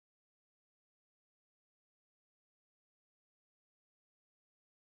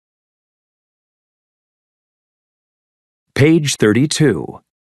Page 32.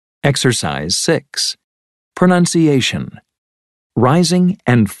 Exercise 6. Pronunciation. Rising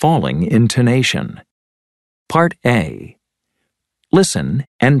and falling intonation. Part A. Listen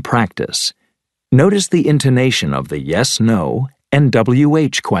and practice. Notice the intonation of the yes/no and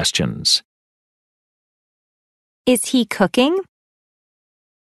WH questions. Is he cooking?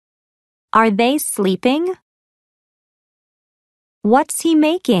 Are they sleeping? What's he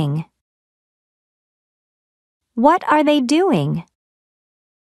making? What are they doing?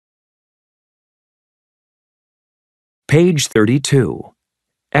 Page 32.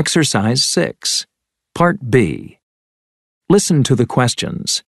 Exercise 6. Part B. Listen to the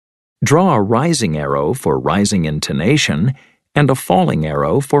questions. Draw a rising arrow for rising intonation and a falling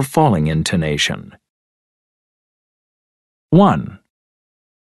arrow for falling intonation. 1.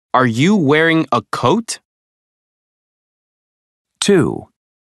 Are you wearing a coat? 2.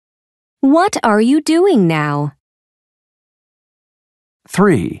 What are you doing now?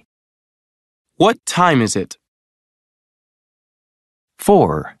 3. What time is it?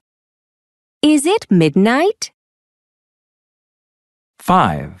 4. Is it midnight?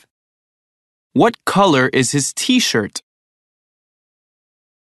 5. What color is his t-shirt?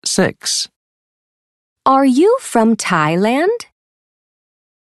 6. Are you from Thailand?